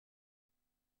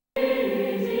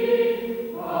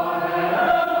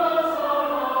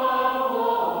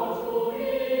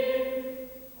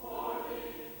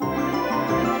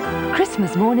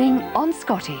Christmas morning on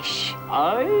Scottish.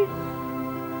 I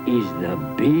is the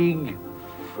big,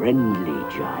 friendly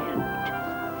giant.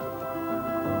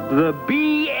 The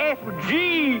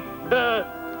BFG!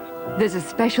 There's a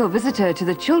special visitor to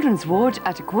the children's ward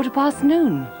at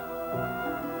noon.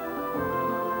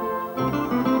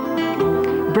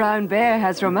 Brown Bear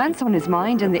has romance on his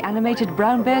mind in the animated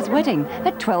Brown Bear's Wedding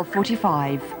at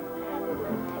 12:45.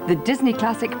 The Disney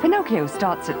classic Pinocchio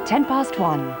starts at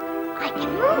 1:10. I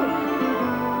can move.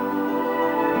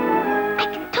 I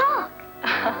can talk.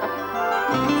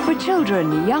 For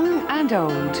children, young and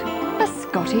old, a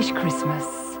Scottish Christmas.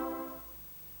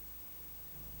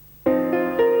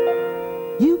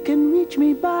 You can reach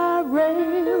me by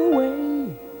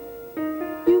railway.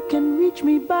 You can reach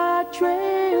me by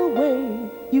trailway.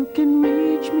 You can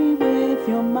reach me with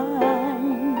your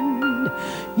mind.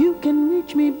 You can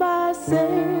reach me by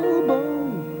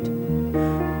sailboat.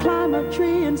 Climb a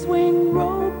tree and swing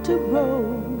road to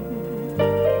road.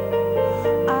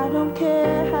 I don't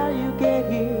care how you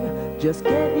get here, just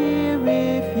get here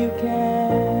if you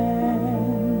can.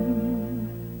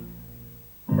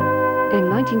 In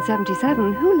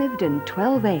 1977, who lived in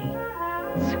 12A?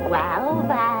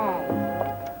 12A.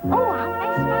 Oh, aren't they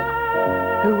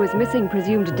smart? Who was missing,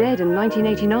 presumed dead in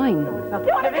 1989?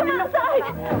 You want to come outside?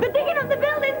 They're digging up the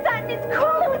building site and it's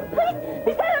crawling with police.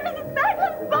 They said that Mrs.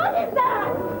 Bergland's body's there.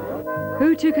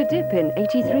 Who took a dip in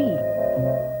 83?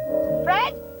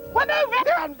 Fred, we're moving.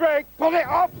 Handbrake! Pull it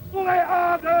off! Pull it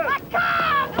harder! I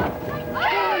can't.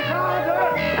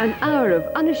 An hour of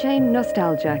unashamed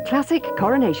nostalgia. Classic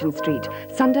Coronation Street.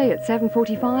 Sunday at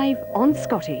 7:45 on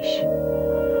Scottish.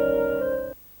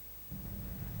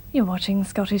 You're watching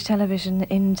Scottish television.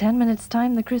 In 10 minutes'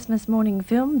 time, the Christmas morning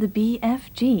film, The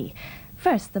BFG.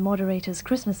 First, the Moderator's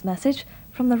Christmas message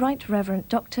from the Right Reverend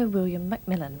Dr. William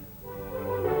Macmillan.